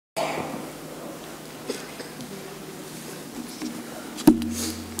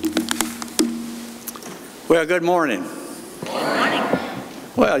Well, good morning. Good morning.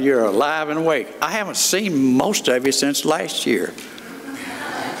 Well, you're alive and awake. I haven't seen most of you since last year.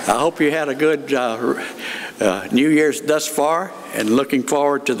 I hope you had a good New Year's thus far and looking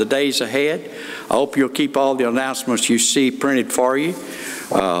forward to the days ahead. I hope you'll keep all the announcements you see printed for you.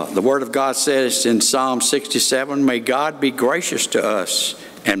 The Word of God says in Psalm 67, "May God be gracious to us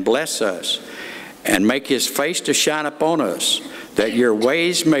and bless us and make His face to shine upon us, that your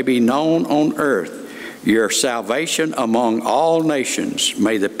ways may be known on earth, your salvation among all nations.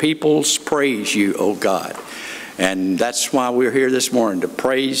 May the peoples praise you, O God." And that's why we're here this morning, to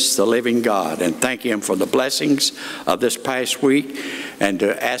praise the living God and thank Him for the blessings of this past week and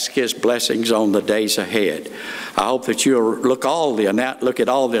to ask His blessings on the days ahead. I hope that you'll look at all the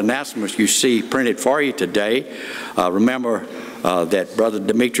announcements you see printed for you today. Remember that Brother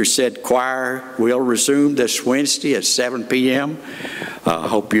Dimitri said choir will resume this Wednesday at 7 p.m. I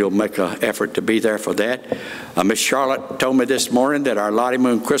hope you'll make an effort to be there for that. Miss Charlotte told me this morning that our Lottie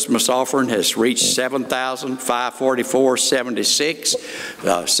Moon Christmas offering has reached $7,544.76,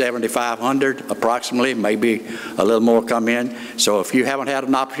 7,500 approximately, maybe a little more come in. So if you haven't had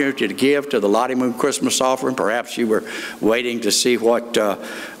an opportunity to give to the Lottie Moon Christmas offering, perhaps you were waiting to see what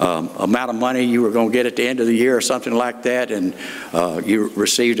amount of money you were going to get at the end of the year or something like that, and you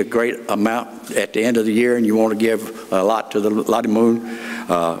received a great amount at the end of the year and you want to give a lot to the Lottie Moon,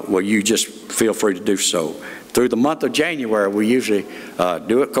 well, you just feel free to do so. Through the month of January, we usually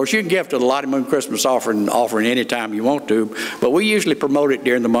do it. Of course, you can give to the Lottie Moon Christmas offering anytime you want to, but we usually promote it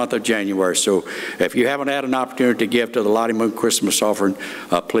during the month of January. So if you haven't had an opportunity to give to the Lottie Moon Christmas offering,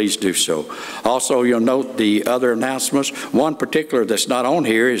 please do so. Also, you'll note the other announcements. One particular that's not on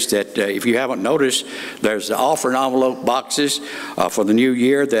here is that if you haven't noticed, there's the offering envelope boxes for the new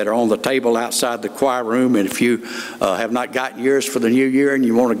year that are on the table outside the choir room. And if you have not gotten yours for the new year and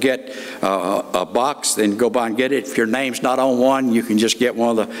you want to get a box, then go by and get it. If your name's not on one, you can just get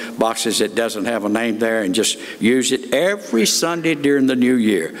one of the boxes that doesn't have a name there and just use it every Sunday during the new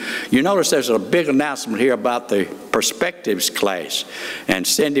year. You notice there's a big announcement here about the Perspectives class. And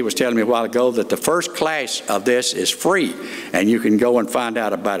Cindy was telling me a while ago that the first class of this is free and you can go and find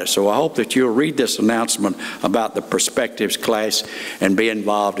out about it. So I hope that you'll read this announcement about the Perspectives class and be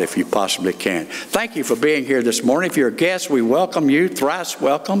involved if you possibly can. Thank you for being here this morning. If you're a guest, we welcome you, thrice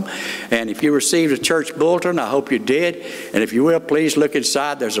welcome. And if you received a church bulletin, I hope you did. And if you will, please look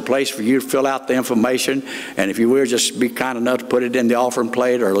inside. There's a place for you to fill out the information. And if you will, just be kind enough to put it in the offering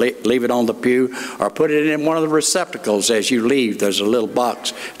plate or leave it on the pew or put it in one of the receptacles as you leave. There's a little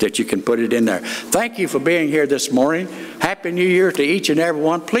box that you can put it in there. Thank you for being here this morning. Happy New Year to each and every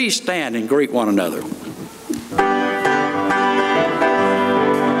one. Please stand and greet one another.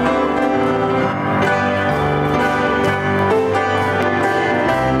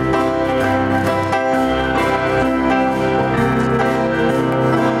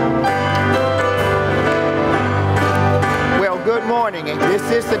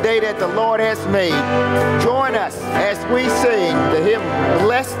 This is the day that the Lord has made. Join us as we sing the hymn,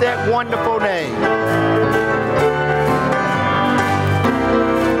 "Bless That Wonderful Name."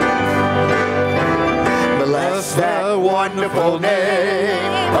 Bless that wonderful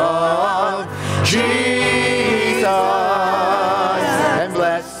name of Jesus, and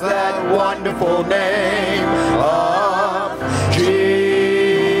bless that wonderful name of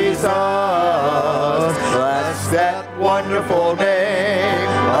Jesus. Bless that wonderful name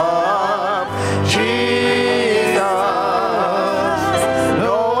of Jesus.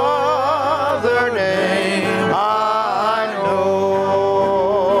 No other name I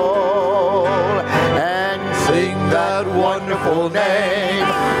know. And sing that wonderful name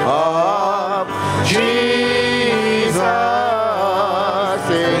of Jesus.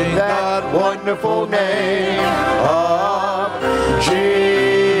 Sing that wonderful name of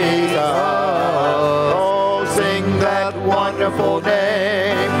Jesus. Oh, sing that wonderful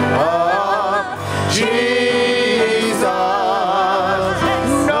name of Jesus.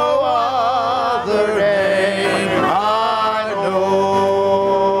 No other name I know.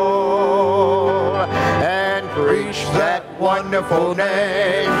 And preach that wonderful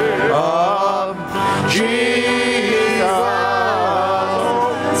name of Jesus.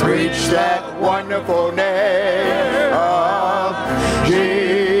 Preach that wonderful name of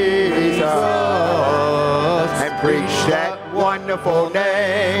Jesus. And preach that wonderful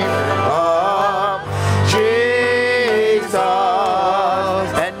name of Jesus,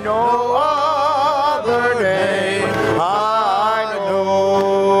 and no other name I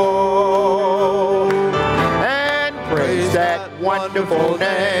know. And praise that wonderful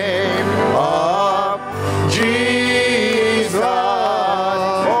name of Jesus.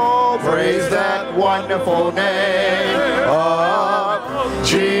 Oh, praise that wonderful wonderful name of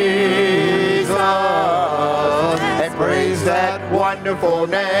Jesus. And praise that wonderful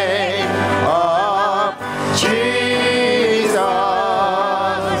name of Jesus.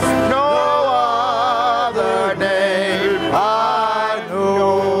 No other name I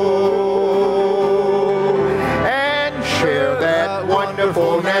know. And share that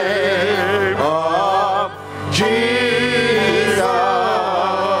wonderful name of Jesus.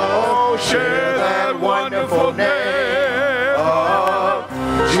 Oh, share that wonderful name of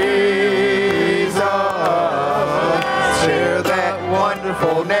Jesus. Share that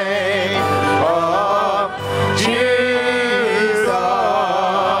wonderful name of Jesus.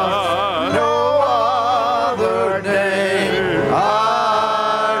 No other name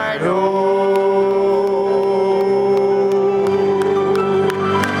I know.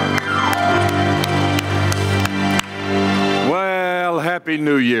 Well, Happy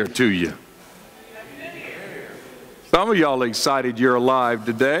New Year to you. Some of y'all excited you're alive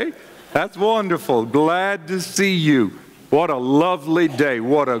today. That's wonderful. Glad to see you. What a lovely day.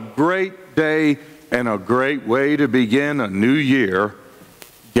 What a great day and a great way to begin a new year,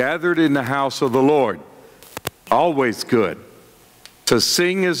 gathered in the house of the Lord. Always good to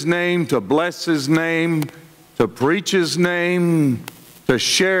sing His name, to bless His name, to preach His name, to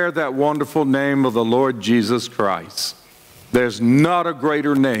share that wonderful name of the Lord Jesus Christ. There's not a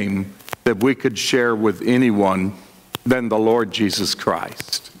greater name that we could share with anyone than the Lord Jesus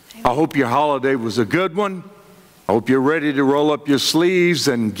Christ. I hope your holiday was a good one. I hope you're ready to roll up your sleeves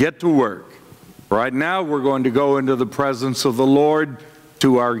and get to work. Right now, we're going to go into the presence of the Lord.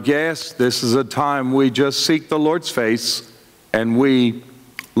 To our guests, this is a time we just seek the Lord's face and we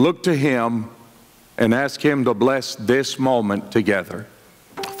look to Him and ask Him to bless this moment together.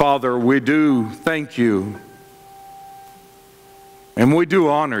 Father, we do thank You and we do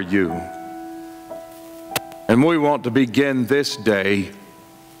honor You. And we want to begin this day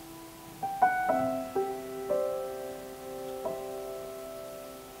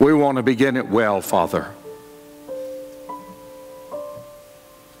we want to begin it well, Father.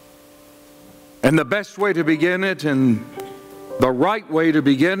 And the best way to begin it and the right way to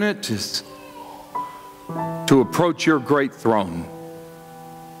begin it is to approach Your great throne.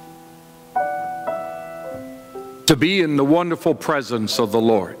 To be in the wonderful presence of the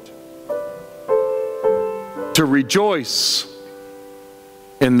Lord. To rejoice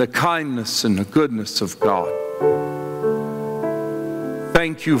in the kindness and the goodness of God.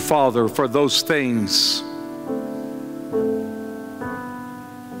 Thank You, Father, for those things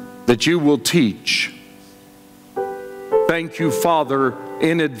that You will teach. Thank You, Father,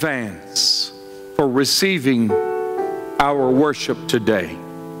 in advance for receiving our worship today.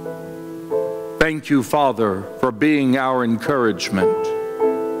 Thank You, Father, for being our encouragement.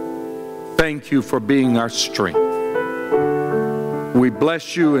 Thank You for being our strength. We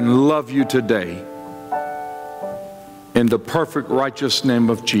bless You and love You today. In the perfect righteous name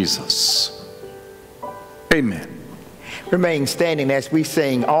of Jesus. Amen. Remain standing as we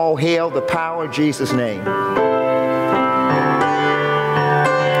sing, All Hail the Power of Jesus' Name.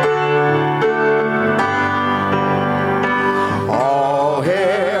 All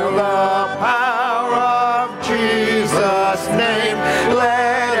hail the power of Jesus' name.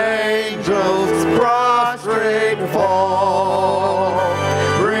 Let angels prostrate fall.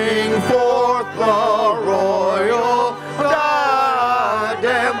 Bring forth the royal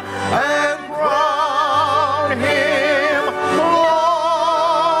diadem and crown Him Lord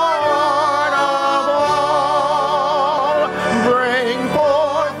of all. Bring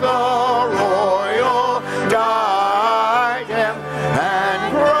forth the royal diadem and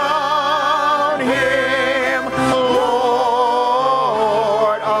crown Him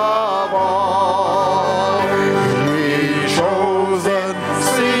Lord of all. Ye chosen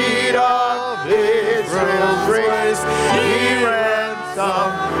seed of Israel's race, Ye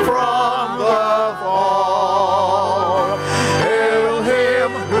ransomed from the fall. Hail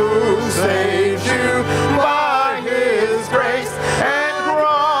Him who saves you by His grace and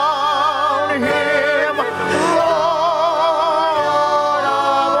crown Him Lord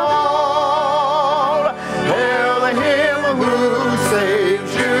of all. Hail Him who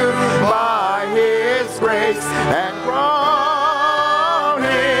saves you by His grace and crown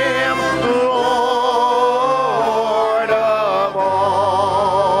Him Lord of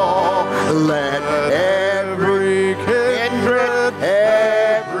all. Let every kindred,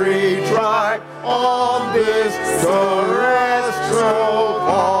 every tribe on this terrestrial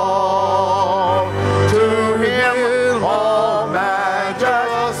call to Him all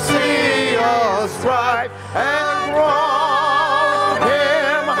majesty ascribe and crown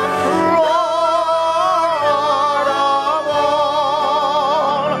Him Lord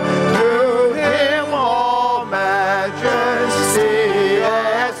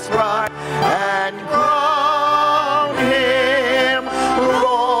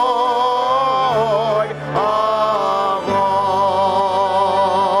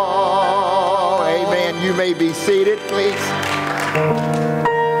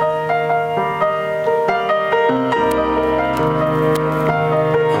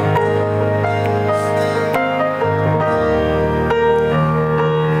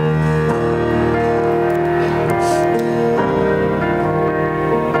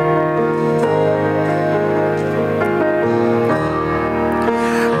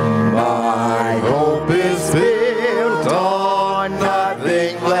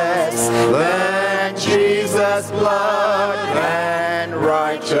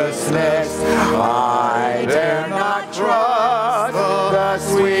righteousness. I dare not trust the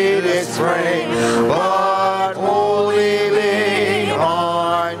sweetest frame, but wholly lean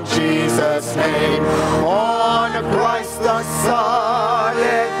on Jesus' name. On Christ the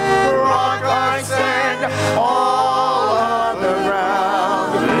solid rock I stand. All other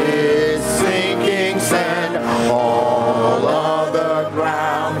ground is sinking sand. All other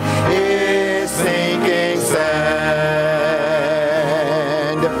ground is sinking sand.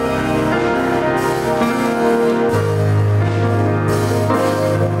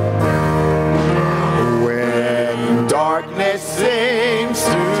 When darkness seems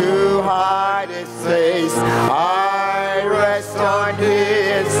to hide its face, I rest on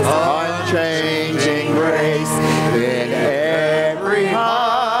His unchanging grace. In every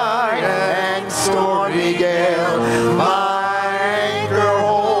high and stormy gale, my anchor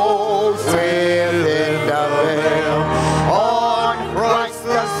holds within the veil. On Christ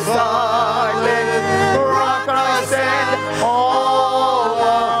the solid rock I stand. All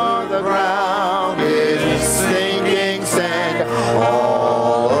of the ground is sinking sand.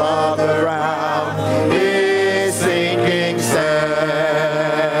 All of the ground is sinking sand.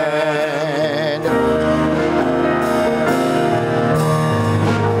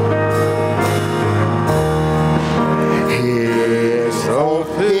 His oath,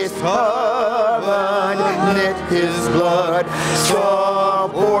 His covenant, His blood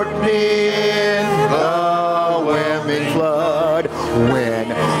support me in the whelming flood.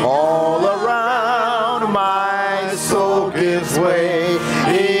 When all around my soul gives way,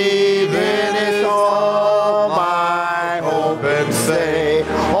 even is all my hope and stay.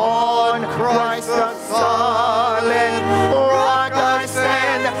 On Christ the solid rock I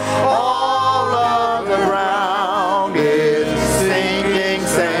stand. All of the ground is sinking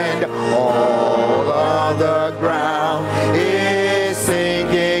sand. All of the ground is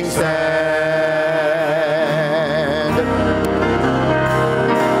sinking sand.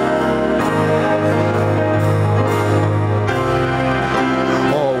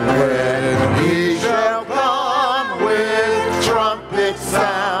 Oh, when He shall come with trumpet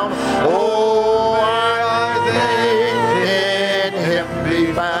sound, oh, why they in Him be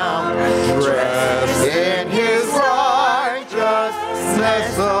found, dressed in His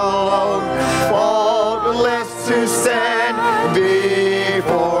righteousness alone, faultless to stand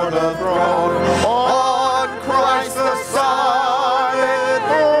before the throne. On Christ the solid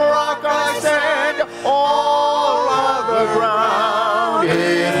rock I stand. All of the ground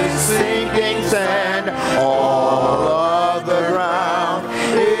is sinking sand. All of the ground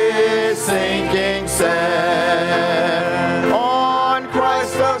is sinking sand. On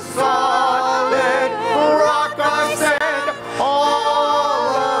Christ the solid rock I stand.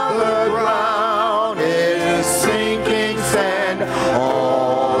 All of the ground is sinking sand.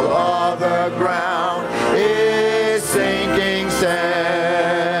 All of the ground is sinking sand.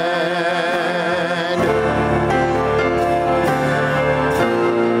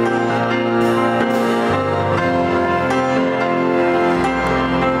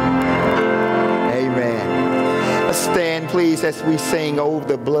 Amen. Let's stand, please, as we sing "Over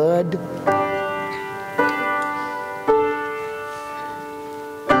the Blood."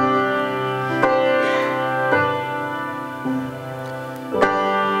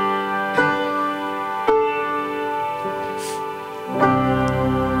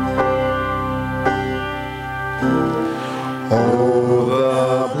 Oh,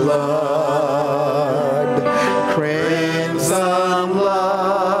 the blood, crimson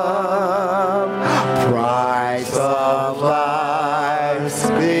love, price of life's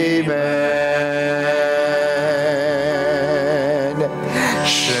payment,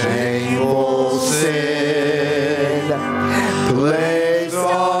 shameful sin, placed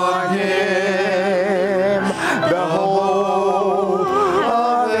on Him the whole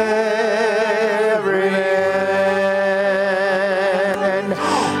of every man.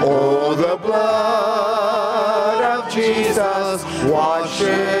 Oh, the blood of Jesus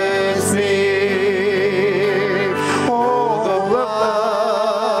washes me. Oh, the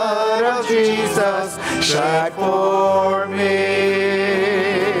blood of Jesus shed for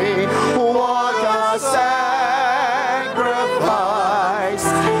me. What a sacrifice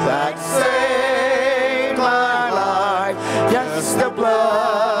that saved my life. Yes, the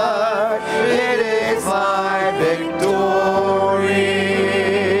blood, it is my victory.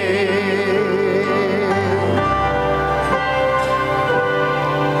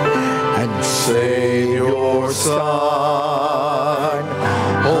 And Savior, Son,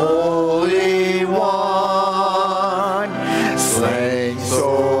 Holy One,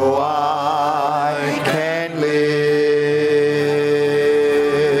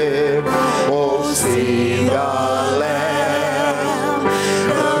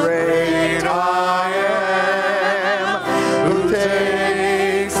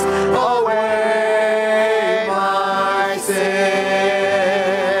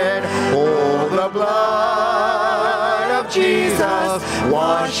 blood of Jesus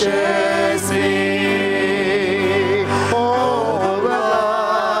washes me. Oh, the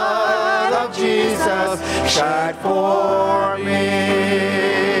blood of Jesus shed for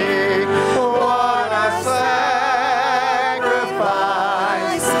me. What a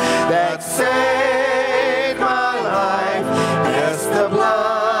sacrifice that saved my life. Yes, the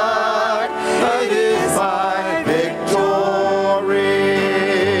blood, it is my victory.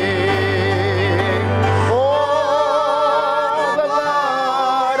 Oh, the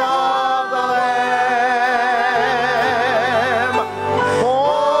blood of the Lamb.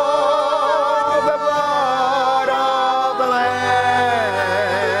 Oh, the blood of the Lamb.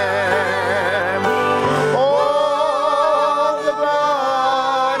 Oh, the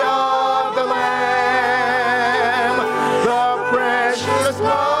blood of the Lamb. The precious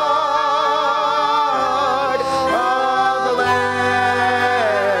blood of the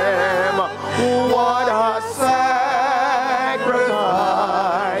Lamb. What a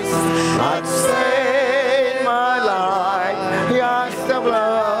sacrifice that saved my life. Yes, the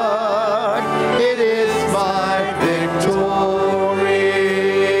blood, it is my victory.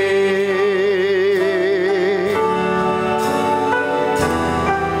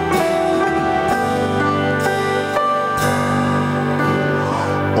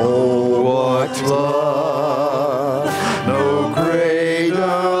 Oh, what love, no greater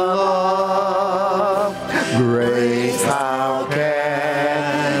love, grace, how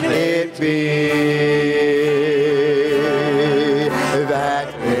can it be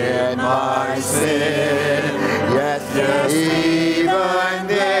that in my sin, yes, even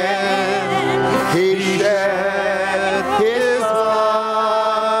then, He shed His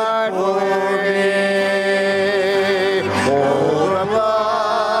blood for me. Oh, the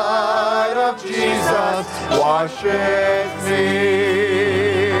blood of Jesus washes me.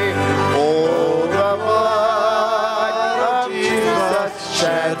 Oh, the blood of Jesus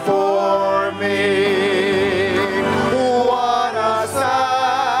shed for me. What a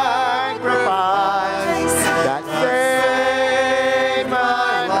sacrifice that saved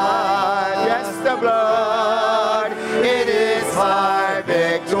my life. Yes, the blood, it is my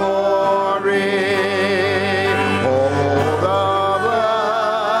victory. Oh, the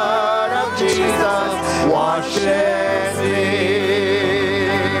blood of Jesus washes me.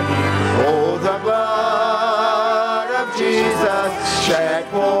 Oh, the blood of Jesus shed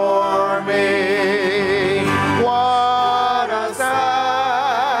for me. What a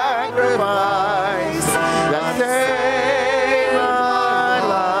sacrifice that saved my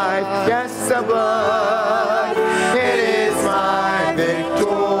life. Yes, the blood, it is my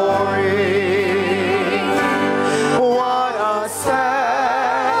victory. What a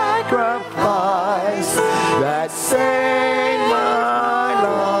sacrifice that saved my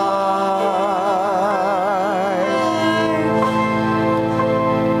life.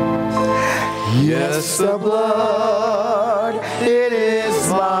 Yes, the blood, it is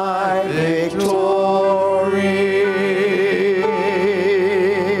my victory.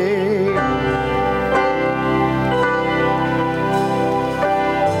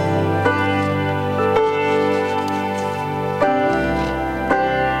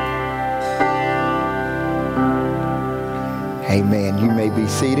 Amen. You may be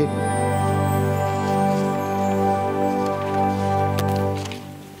seated.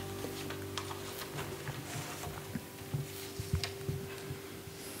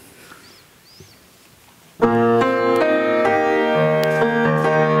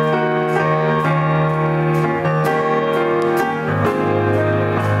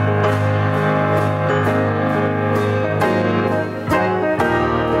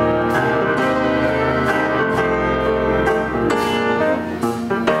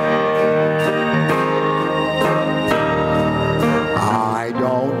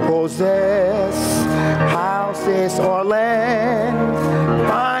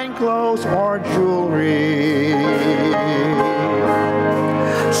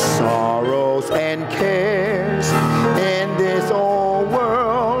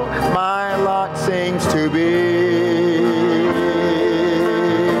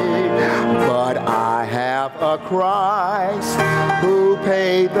 Christ who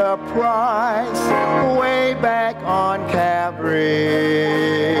paid the price way back on Calvary.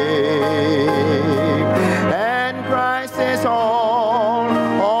 And Christ is all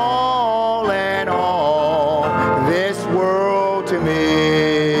in all, this world to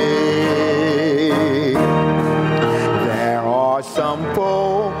me. There are some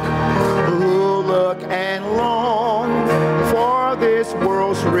folk who look and long for this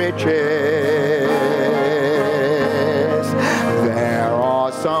world's riches. There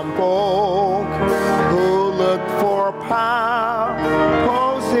are some folk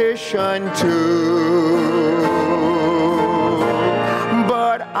reason to.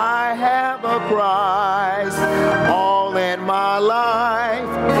 But I have a Christ all in my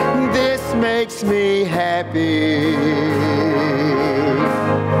life. This makes me happy.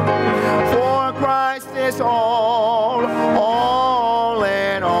 For Christ is all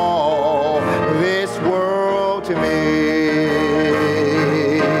in all, this world to me.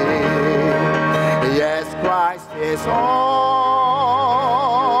 Yes, Christ is all.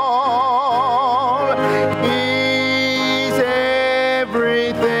 He's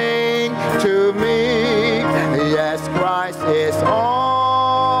everything to me. Yes, Christ is all.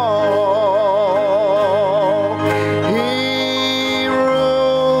 He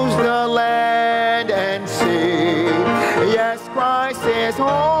rules the land and sea. Yes, Christ is all.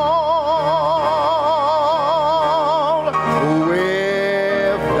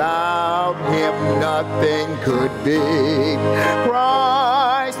 Without him nothing could be.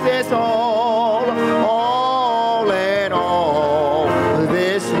 Christ is all in all,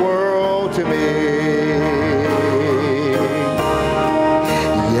 this world to me.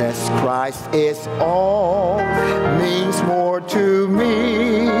 Yes, Christ is all, means more to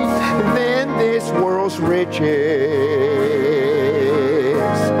me than this world's riches.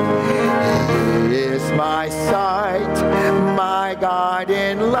 He is my sight, my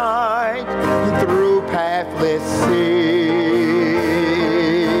guiding light through pathless seas.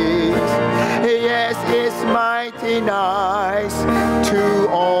 Yes, it's mighty nice to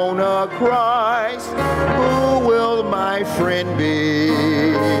own a Christ. Who will my friend be?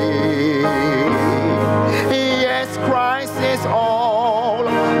 Yes, Christ is all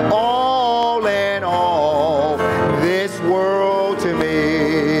in all, this world to me.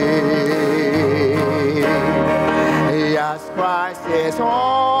 Yes, Christ is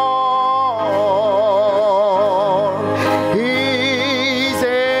all. He's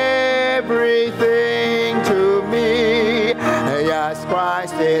everything to me. Yes,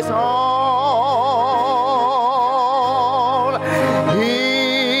 Christ is all.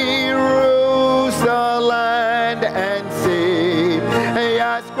 He rules the land and sea.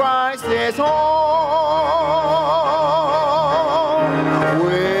 Yes, Christ is all.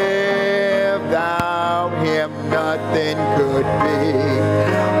 Without him nothing could be.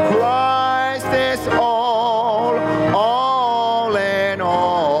 Christ is all in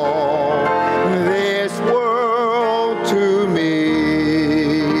all, this world to me.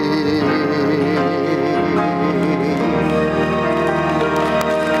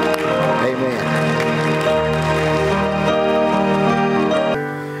 Amen.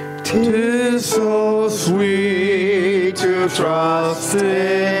 'Tis so sweet to trust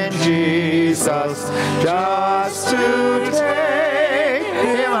in Jesus, just to take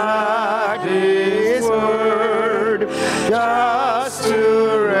him at his word, just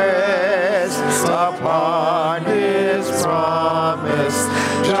to rest upon his promise,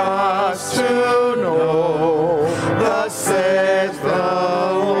 just to know thus saith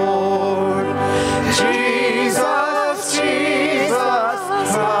the Lord. Jesus, Jesus,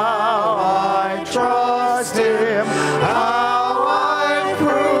 how I trust him, how I've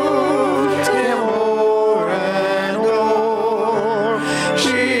proved him o'er and o'er.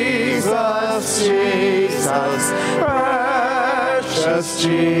 Jesus, Jesus, precious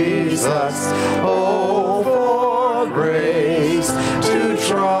Jesus, oh, for grace to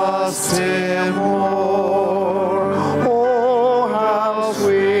trust him more. Oh, how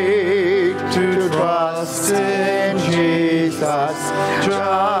sweet to trust in Jesus,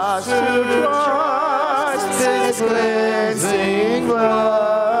 just to trust his cleansing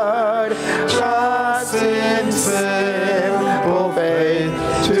blood, just in simple faith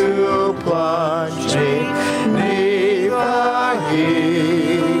to plunge beneath the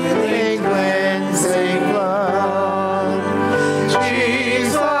healing cleansing blood.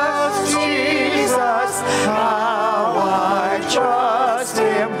 Jesus, Jesus, how I trust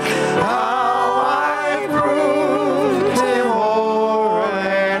him,